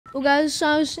Well guys,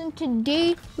 so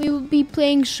today we will be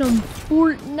playing some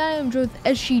FORTNITE with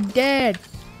SG Dad.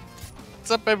 What's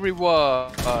up,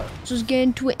 everyone? So let's get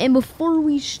into it, and before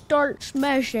we start,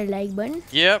 smash that like button.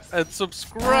 Yep, and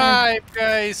subscribe,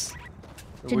 guys.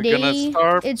 Today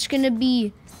it's gonna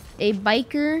be a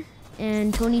biker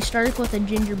and Tony Stark with a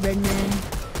gingerbread man.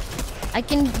 I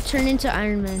can turn into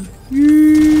Iron Man.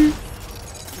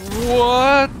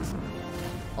 What?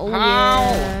 Oh How?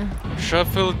 yeah.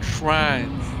 Shuffle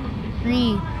shrines.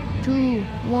 3, 2,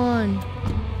 1.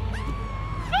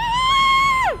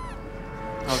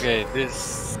 Okay,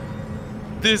 this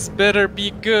better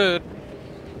be good.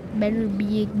 Better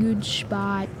be a good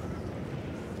spot.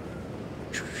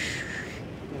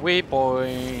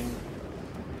 Waypoint.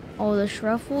 Oh, the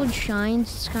shuffled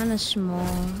shines kind of small,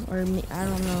 or I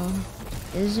don't know.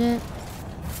 Is it?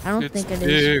 I don't think it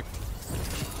is.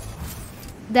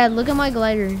 Dad, look at my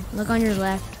glider. Look on your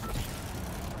left.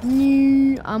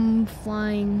 I'm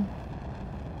flying.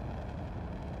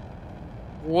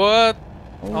 What?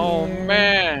 Oh yeah.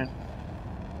 man.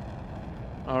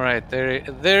 Alright,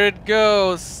 there it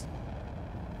goes.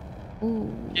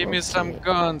 Ooh, Give me some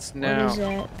guns now. What is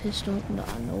that? Pistol?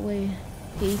 No way.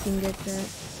 Okay, you can get that.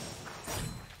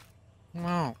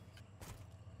 No.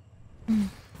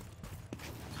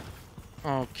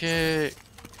 Okay.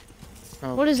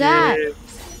 What is that?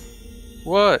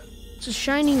 What? It's a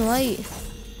shining light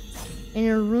and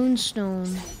a rune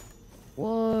stone.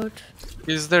 What?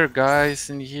 Is there guys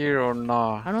in here or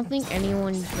not? I don't think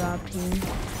anyone dropped here.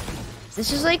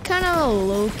 This is like kind of a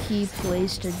low-key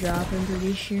place to drop, I'm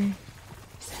pretty sure.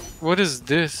 What is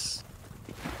this?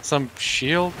 Some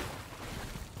shield?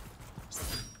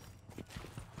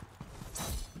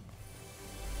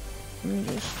 Let me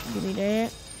just give me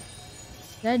that.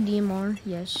 Is that DMR?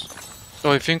 Yes.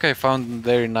 Oh, I think I found a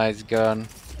very nice gun.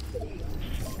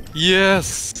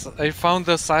 Yes! I found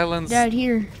the silence. Dad,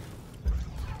 here.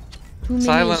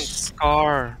 Silent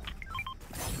scar.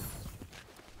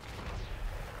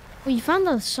 Oh, you found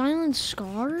the silent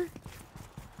scar?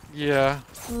 Yeah.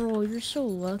 Bro, you're so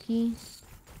lucky.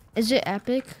 Is it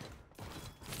epic?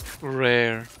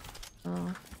 Rare.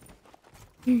 Oh.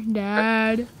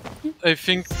 Dad. I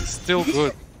think it's still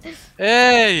good.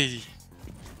 Hey!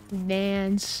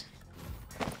 Dance.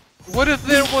 What if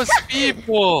there was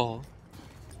people?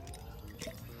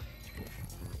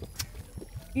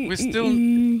 We still...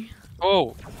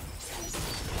 Oh.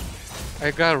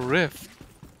 I got a rift.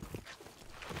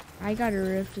 I got a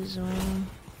rift as well.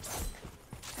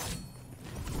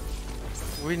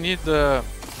 We need the...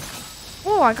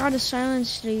 Oh, I got a silent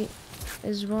state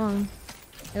as well.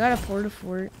 I got a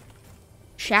fort.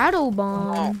 Shadow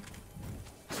bomb.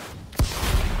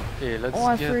 Okay, let's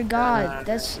I get forgot. that.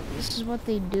 This is what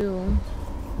they do.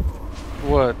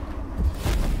 What?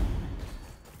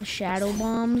 The shadow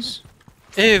bombs.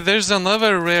 Hey, there's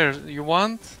another rare. You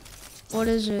want? What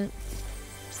is it?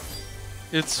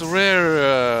 It's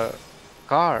rare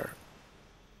car.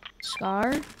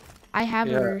 Scar? I have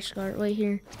a rare scar. Wait,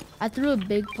 here. I threw a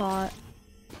big pot.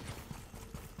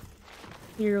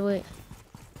 Here, wait.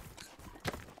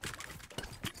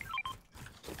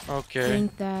 Okay.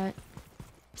 Drink that.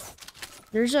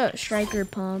 There's a striker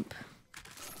pump.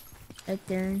 Right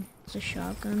there. It's a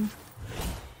shotgun.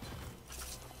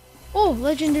 Oh,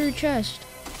 legendary chest.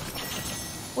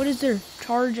 What is there?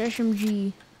 Charge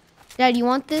SMG. Dad, you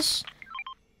want this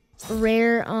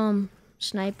rare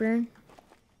sniper?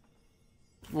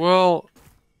 Well,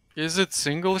 is it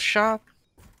single shot?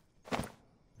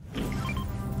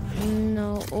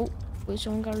 No. Oh, wait,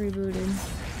 someone got rebooted.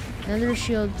 Another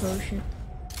shield potion.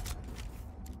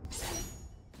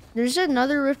 There's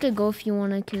another rift to go if you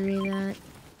want to carry that.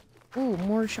 Ooh,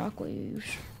 more shockwaves.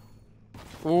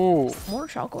 Ooh. More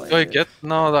shockwaves. Do I get...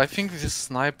 No, I think this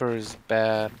sniper is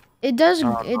bad. It does...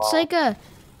 It's like a...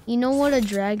 You know what a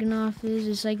Dragunov is?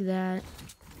 It's like that.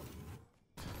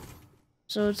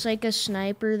 So it's like a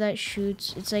sniper that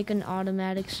shoots. It's like an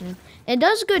automatic sniper. It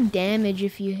does good damage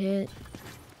if you hit.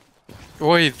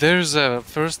 Wait, there's a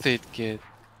first aid kit.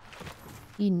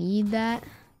 You need that?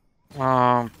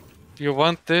 You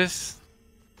want this?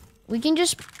 We can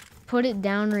just put it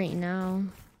down right now.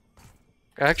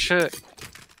 Actually,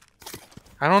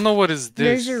 I don't know what is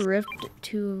this. There's a rift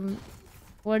to...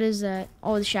 What is that?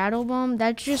 Oh, the shadow bomb?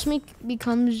 That just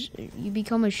becomes... You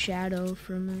become a shadow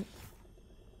from it.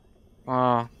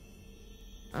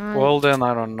 Well then,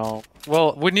 I don't know.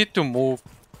 Well, we need to move.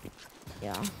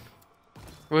 Yeah.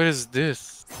 What is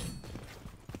this?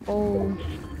 Oh.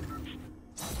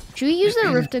 Should we use the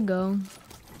rift to go?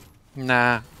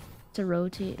 Nah. To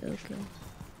rotate, okay.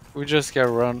 We just gotta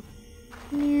run.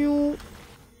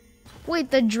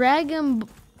 Wait, the dragon...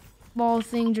 ball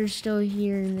things are still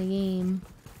here in the game.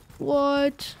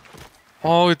 What?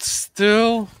 Oh, it's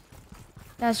still.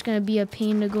 That's gonna be a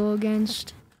pain to go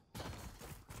against.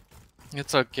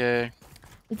 It's okay.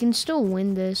 We can still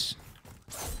win this.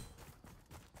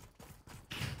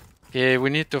 Yeah, we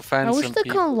need to find I wish some the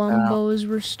people now. Columbos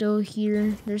were still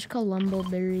here. There's Columbo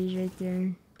berries right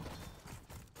there.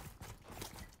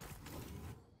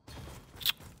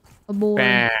 Oh boy.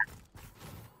 Bam.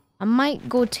 I might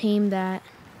go tame that.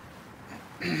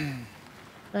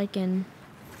 So I can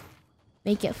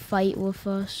make it fight with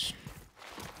us.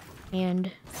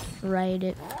 And ride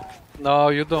it. No,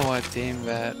 you don't want to team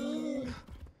that.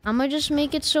 I'm gonna just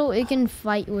make it so it can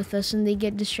fight with us and they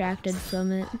get distracted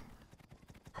from it.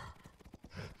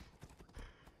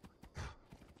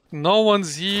 No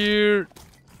one's here.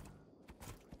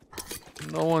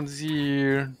 No one's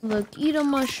here. Look, eat a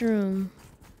mushroom.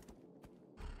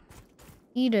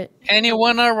 Eat it.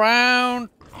 Anyone around?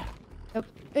 Yep.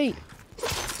 Hey.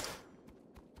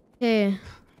 Hey.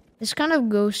 It's kind of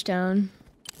ghost town.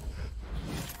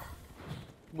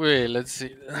 Wait, let's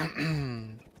see.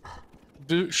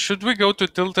 Should we go to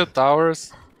Tilted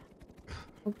Towers?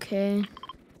 Okay.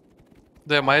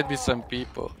 There might be some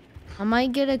people. I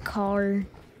might get a car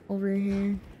over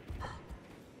here.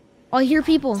 Oh, I hear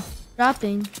people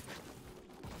dropping.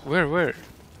 Where?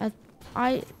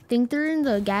 I think they're in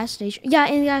the gas station. Yeah,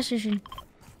 in the gas station.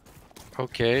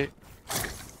 Okay.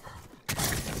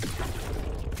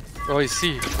 Oh, I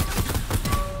see.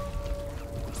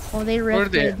 Oh, they Where are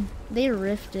rifted. They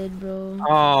rifted, bro.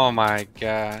 Oh my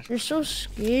gosh. They're so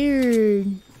scared.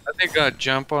 Are they gonna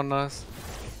jump on us?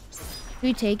 Can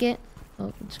we take it?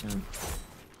 Oh, it's gone.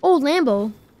 Oh,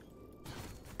 Lambo.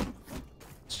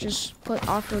 Let's just put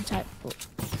off-road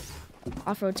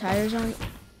tires on.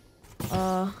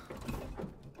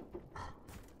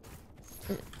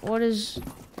 What is?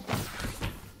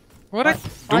 What are you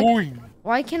doing?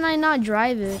 Why can I not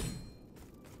drive it?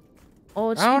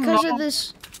 Oh, it's I don't because know. of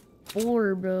this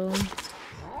boar, bro.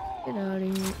 Get out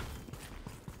of here.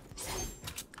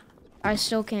 I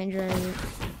still can't drive it.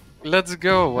 Let's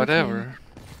go, whatever.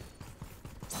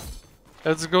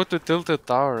 Let's go to Tilted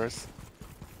Towers.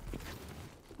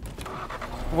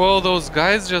 Whoa, those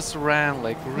guys just ran,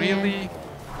 like, really?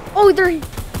 Oh, there are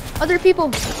other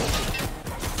people.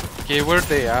 Okay, where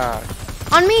they at?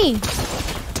 On me.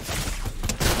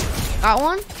 Got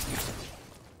one?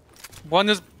 One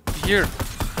is here.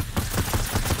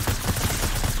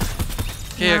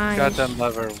 Okay, I got Nice.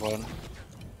 another one.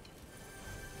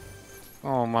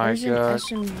 Oh my There's an god.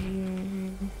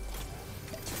 SMG.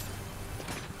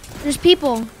 There's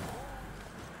people.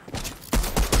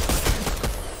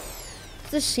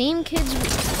 The same kids.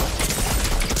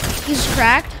 He's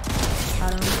cracked.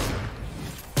 Got him.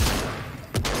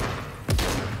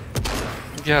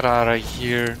 Get out of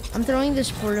here. I'm throwing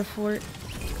this porta fort.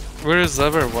 Where is the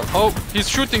other one? Oh, he's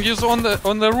shooting. He's on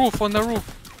the roof. On the roof.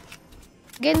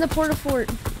 Get in the porta fort.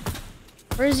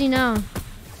 Where is he now?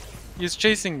 He's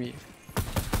chasing me.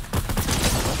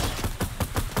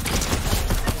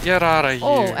 Get out of here.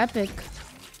 Oh, epic.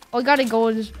 Oh, I gotta go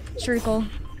in this circle.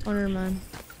 Oh, never mind.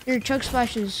 Here, chug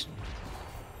splashes.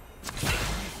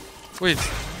 Wait.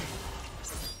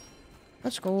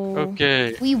 Let's go.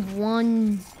 Okay. We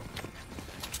won.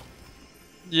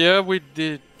 Yeah, we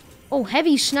did. Oh,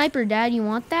 heavy sniper, Dad. You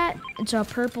want that? It's a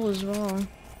purple as well.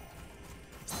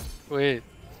 Wait.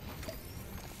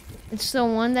 It's the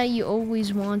one that you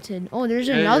always wanted. Oh, there's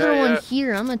Yeah, another yeah, one yeah.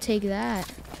 here. I'm gonna take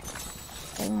that.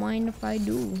 Don't mind if I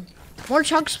do. More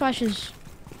chug splashes.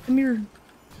 Come here.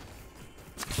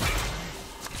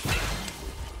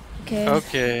 Okay.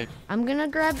 Okay. I'm gonna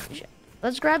grab.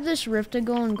 Let's grab this rift to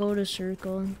go and go to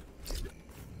circle.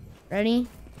 Ready?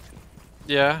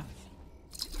 Yeah.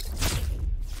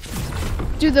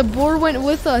 Dude, the boar went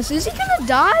with us. Is he gonna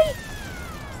die?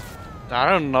 I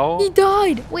don't know. He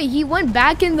died. Wait, he went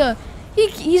back in the.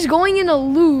 He's going in a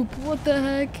loop. What the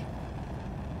heck?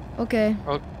 Okay.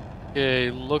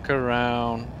 Okay, look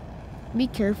around. Be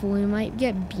careful. We might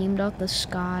get beamed out the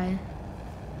sky.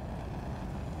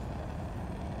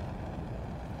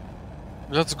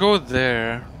 Let's go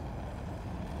there.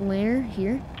 Where?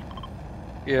 Here?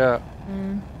 Yeah.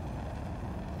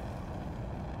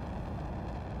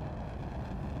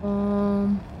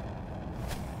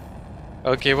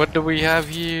 Okay, what do we have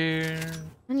here?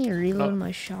 I need to reload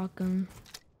my shotgun.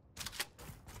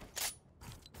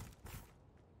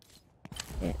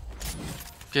 Yeah.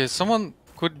 Okay, someone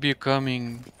could be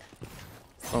coming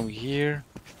from here.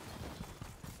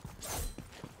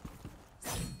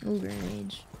 No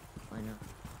grenades. Why not?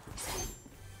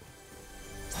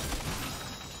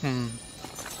 Hmm.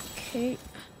 Okay.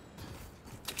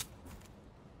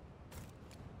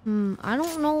 I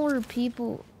don't know where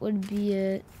people would be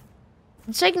at.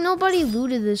 It's like nobody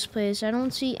looted this place. I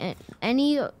don't see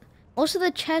any. Most of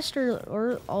the chests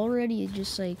are already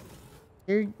just like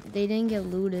they didn't get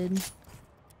looted.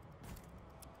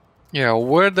 Yeah,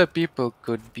 where the people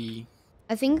could be.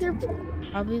 I think they're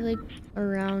probably like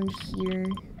around here,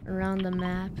 around the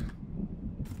map.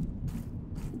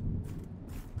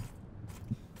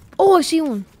 Oh, I see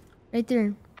one right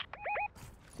there.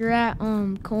 They're at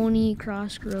Coney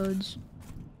Crossroads.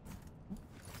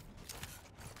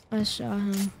 I saw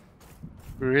him.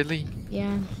 Really?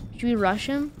 Yeah. Should we rush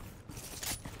him?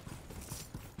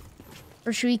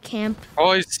 Or should we camp? Oh,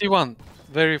 I see one.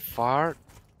 Very far.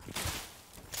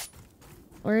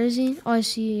 Where is he? Oh, I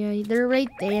see. Yeah, they're right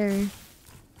there.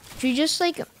 Should we just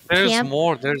like There's camp?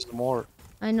 more. There's more.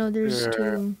 I know there's Yeah.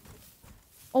 two.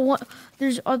 Oh, what?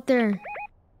 There's up there.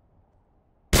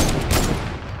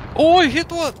 Oh, I hit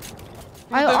one.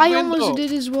 I almost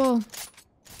did as well.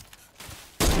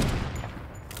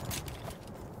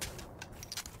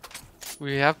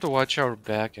 We have to watch our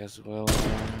back as well.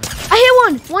 I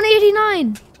hit one!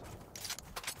 189!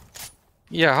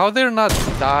 Yeah, how they're not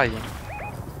dying?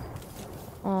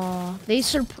 Oh,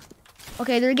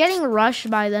 okay, they're getting rushed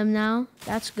by them now.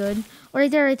 That's good. Oh, right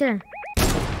there, right there.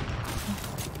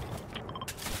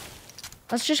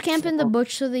 Let's just camp in the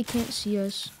bush so they can't see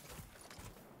us.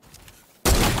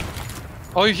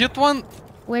 Oh, you hit one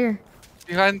Where?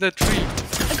 behind the tree.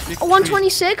 Big Oh,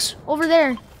 126 over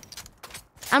there.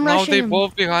 I'm tree. No, rushing they him.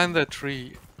 both behind the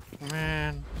tree.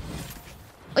 Man.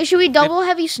 Wait, should we double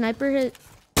heavy sniper hit?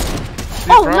 They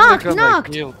Oh, probably got, knocked!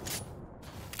 like, killed.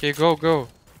 Okay, go.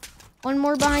 One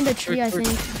more behind the tree, I Quick.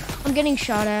 think. I'm getting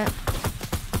shot at.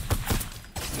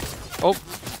 Oh.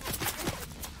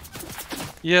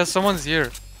 Yeah, someone's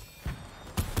here.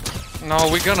 No,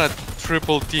 we're gonna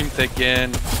triple teamed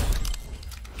again.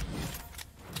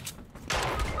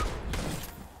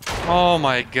 Oh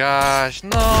my gosh,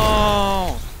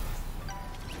 no!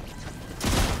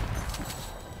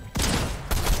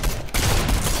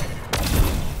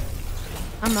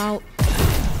 I'm out.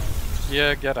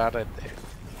 Yeah, get out of there.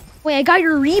 Wait, I got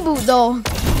your reboot though,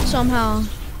 somehow.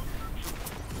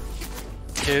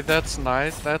 Okay, that's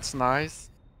nice, that's nice.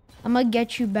 I'm gonna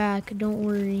get you back, don't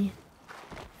worry.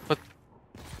 But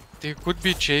they could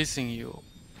be chasing you.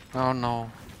 Oh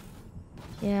no.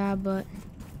 Yeah, but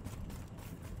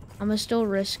I'm gonna still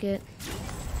risk it.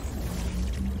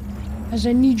 Cause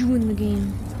I need you in the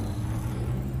game.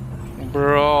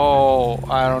 Bro,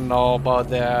 I don't know about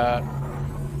that.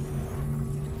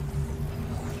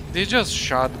 They just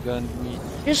shotgunned me.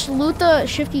 Just loot the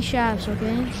shifty shafts,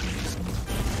 okay?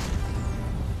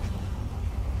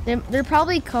 They're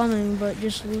probably coming, but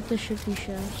just loot the shifty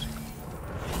shafts.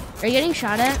 Are you getting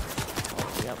shot at?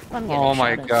 Yep, I'm getting Oh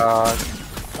my shot at. god.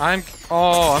 I'm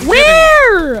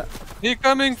Where? He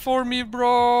coming for me,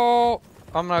 bro.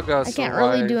 I'm not gonna I can't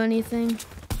survive. really do anything.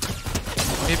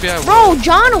 Maybe I will. Bro,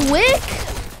 John Wick?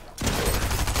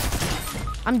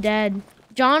 I'm dead.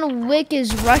 John Wick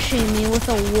is rushing me with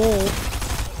a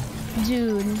wolf.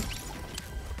 Dude.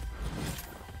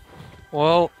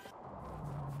 Well.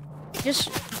 Just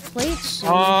play it safe.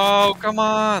 Oh, come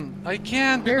on. I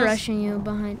can't. They're because rushing you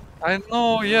behind. I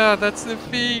know, yeah, that's the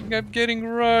thing. I'm getting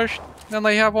rushed. And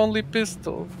I have only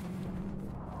pistol.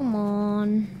 Come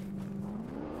on.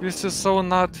 This is so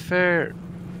not fair.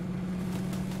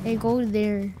 Hey, go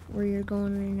there where you're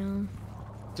going right now.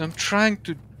 I'm trying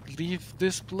to leave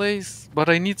this place, but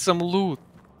I need some loot.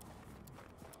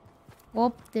 Go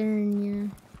up there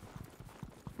and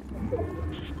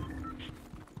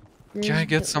yeah. Can I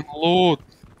get some loot?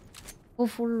 Go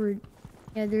forward.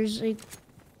 Yeah, there's like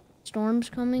storms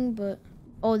coming, but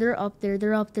oh, they're up there.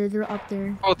 They're up there. They're up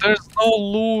there. Oh, there's no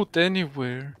loot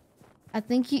anywhere. I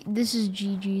think this is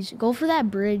GG's. Go for that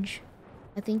bridge.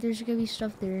 I think there's gonna be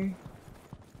stuff there.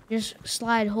 Just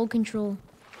slide, hold control.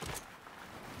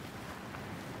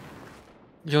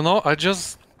 You know, I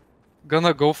just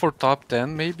gonna go for top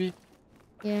 10 maybe.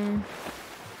 Yeah.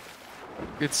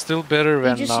 It's still better You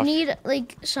than just nothing. need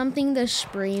like something to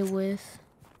spray with.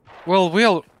 Well, we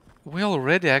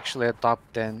already actually at top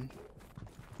 10.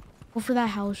 Go for that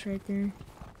house right there.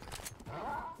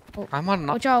 Oh, I'm on.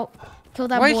 watch out! Kill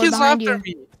that Why boy he's behind after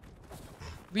you. me?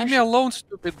 Leave me alone,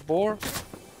 stupid boar.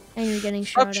 And you're getting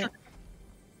Stop shot at.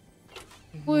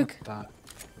 What the-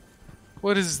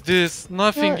 What is this?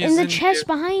 Nothing Bro, is in the in chest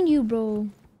here. behind you, bro.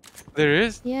 There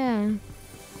is? Yeah.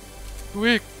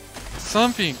 Quick.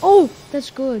 Something. Oh, that's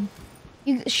good.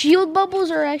 Shield bubbles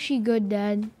are actually good,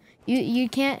 Dad. You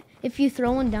can't, if you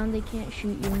throw one down, they can't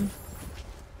shoot you.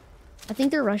 I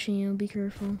think they're rushing you. Be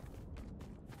careful.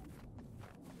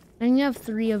 And you have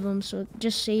 3 of them, so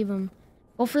just save them.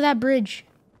 Go for that bridge.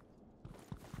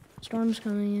 Storm's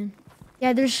coming in.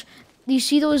 Yeah, do you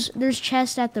see those? There's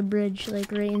chests at the bridge,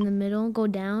 like right in the middle. Go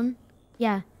down.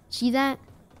 Yeah, see that?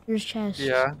 There's chests.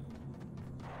 Yeah.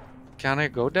 Can I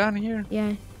go down here?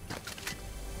 Yeah.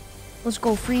 Let's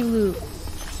go, free loot.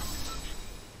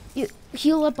 You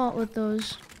heal up out with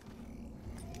those.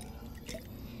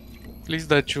 Please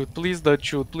don't shoot, please don't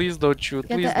shoot, please don't shoot,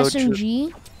 Get please the don't shoot.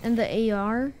 SMG and the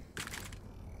AR.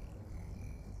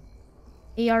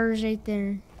 AR is right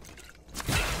there.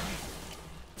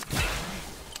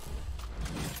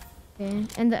 Okay,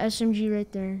 and the SMG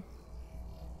right there.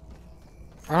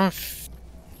 I don't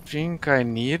think I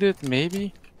need it,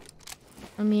 maybe?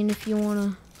 I mean, if you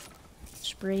wanna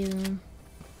spray them.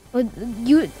 But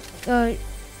you,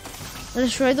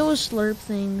 destroy those slurp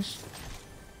things.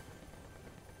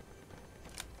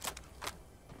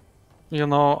 You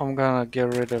know, I'm gonna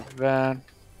get rid of that.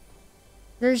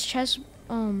 There's chests,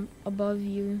 above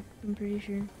you, I'm pretty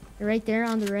sure. They're right there,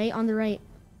 on the right,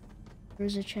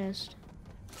 There's a chest.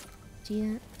 See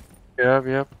that? Yep,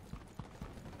 yep.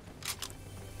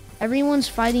 Everyone's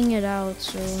fighting it out,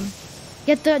 so...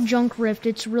 Get that junk rift,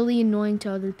 it's really annoying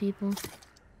to other people.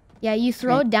 Yeah, you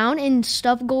throw it down and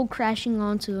stuff go crashing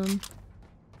onto them.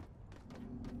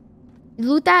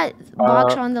 Loot that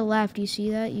box on the left, you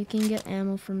see that? You can get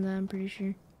ammo from that, I'm pretty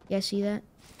sure. Yeah, see that?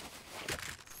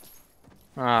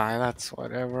 Ah, that's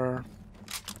whatever.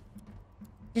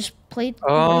 Just play,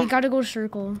 we gotta go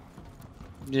circle.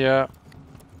 Yeah.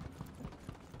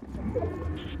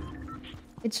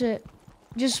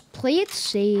 Just play it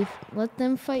safe. Let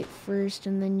them fight first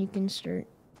and then you can start.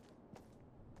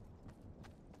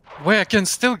 Wait, I can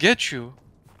still get you.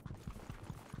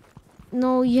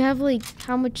 No, you have like,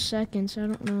 how much seconds? I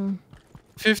don't know.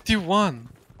 51.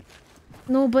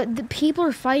 No, but the people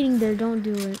are fighting there. Don't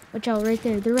do it. Watch out, right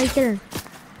there. They're right there.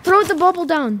 Throw the bubble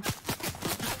down.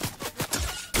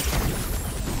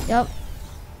 Yep.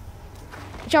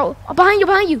 Watch out. Oh, behind you,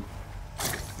 behind you.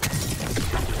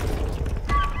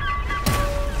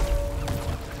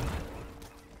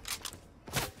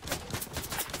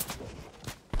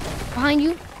 Behind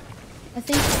you. I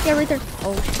think. Yeah, right there.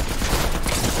 Oh, shit.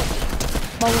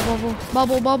 Bubble, bubble,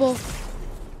 bubble, bubble.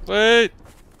 Wait.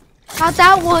 Not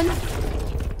that one.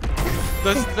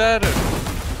 That's better.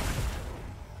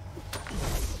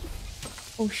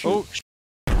 Oh, shoot.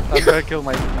 Oh, I'm gonna kill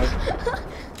my...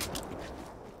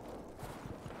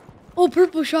 Oh,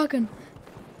 purple shotgun.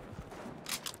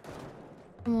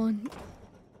 Come on.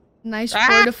 Nice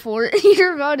 4-4.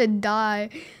 You're about to die.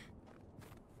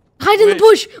 Hide in the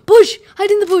bush! Bush!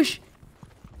 Hide in the bush!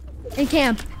 And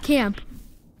camp. Camp.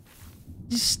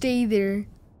 Just stay there.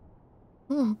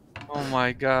 Oh. Oh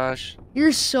my gosh.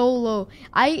 You're so low.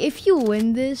 If you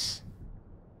win this...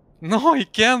 No, I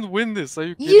can't win this. Are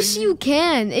you kidding Yes, me? you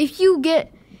can.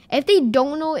 If they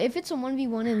don't know, if it's a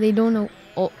 1v1 and they don't know...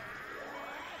 Oh.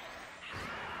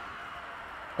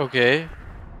 Okay.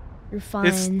 You're fine.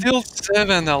 It's still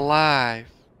 7 alive.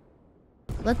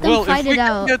 Let them fight it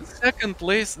out. Well, if we can get second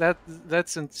place,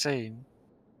 that's insane.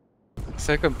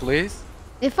 Second place?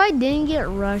 If I didn't get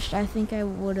rushed, I think I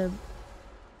would have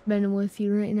been with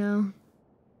you right now.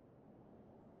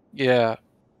 Yeah.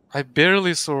 I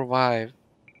barely survived.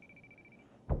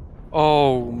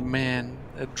 Oh, man.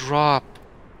 A drop.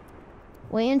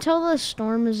 Wait until the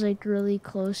storm is like really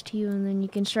close to you and then you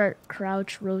can start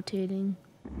crouch rotating.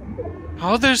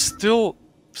 How there's still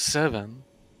 7?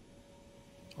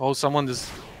 Oh, someone is...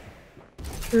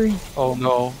 3. Oh,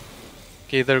 no.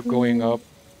 Okay, they're going up.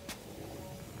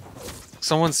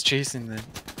 Someone's chasing them.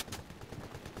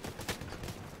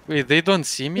 Wait, they don't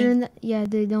see me? Yeah,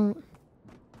 they don't.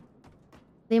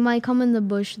 They might come in the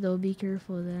bush though, be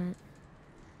careful of that.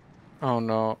 Oh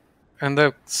no. And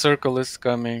the circle is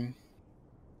coming.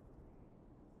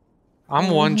 I'm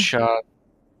one shot.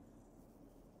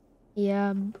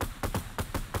 Yeah.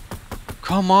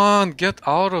 Come on, get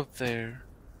out of there.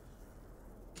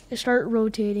 Start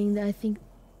rotating. I think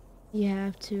you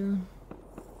have to.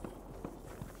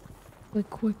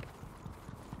 Quick.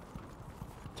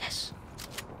 Yes.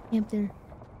 Camp there.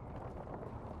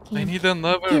 Camp. I need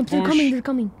another Camp, bush. They're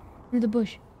coming. Through the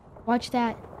bush. Watch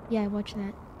that. Yeah, watch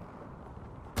that.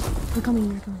 They're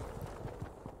coming.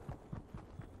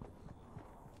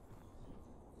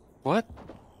 What?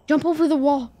 Jump over the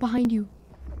wall behind you.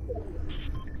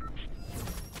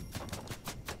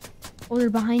 Oh, they're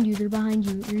behind you.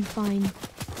 You're fine.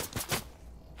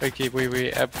 Okay,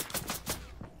 wait.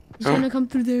 He's gonna come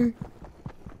through there.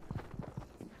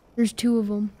 There's 2 of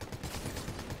them.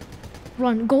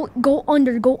 Run. Go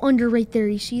under right there.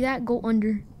 You see that? Go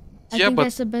under. I think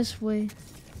that's the best way.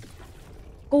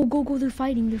 Go, go, go. They're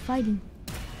fighting. They're fighting.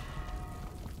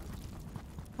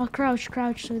 I'll crouch,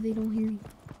 crouch so they don't hear me.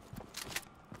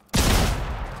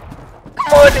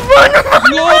 Come on, run,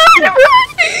 run, No! run, run!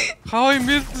 How I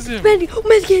missed him?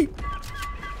 Medkit!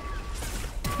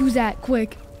 Use that,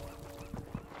 quick.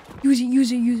 Use it,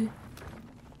 use it, use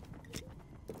it.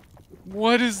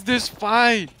 What is this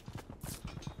fight?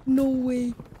 No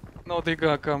way. No, they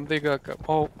gotta come. They gotta come.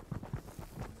 Oh.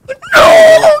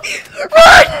 No!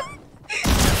 Run!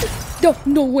 No,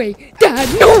 no way. Dad,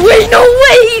 no way, no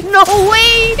way, no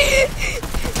way!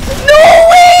 No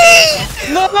way!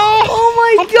 No! Oh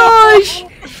my gosh!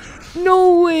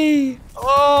 No way!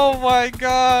 Oh my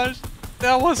gosh!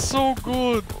 That was so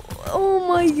good! Oh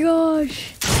my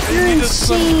gosh! I You're needed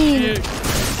some insane! kick.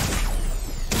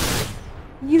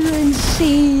 You're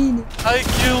insane! I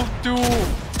killed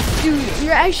 2! Dude,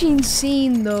 you're actually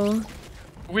insane though.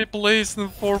 We placed in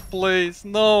 4th place.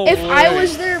 No If way. I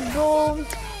was there, bro.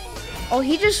 Oh,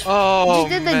 he just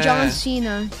did the John man.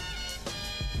 Cena.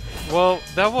 Well,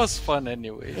 that was fun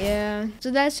anyway. Yeah.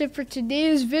 So that's it for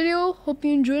today's video. Hope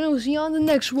you enjoyed it. We'll see you on the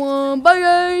next one. Bye,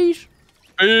 guys.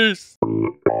 Peace!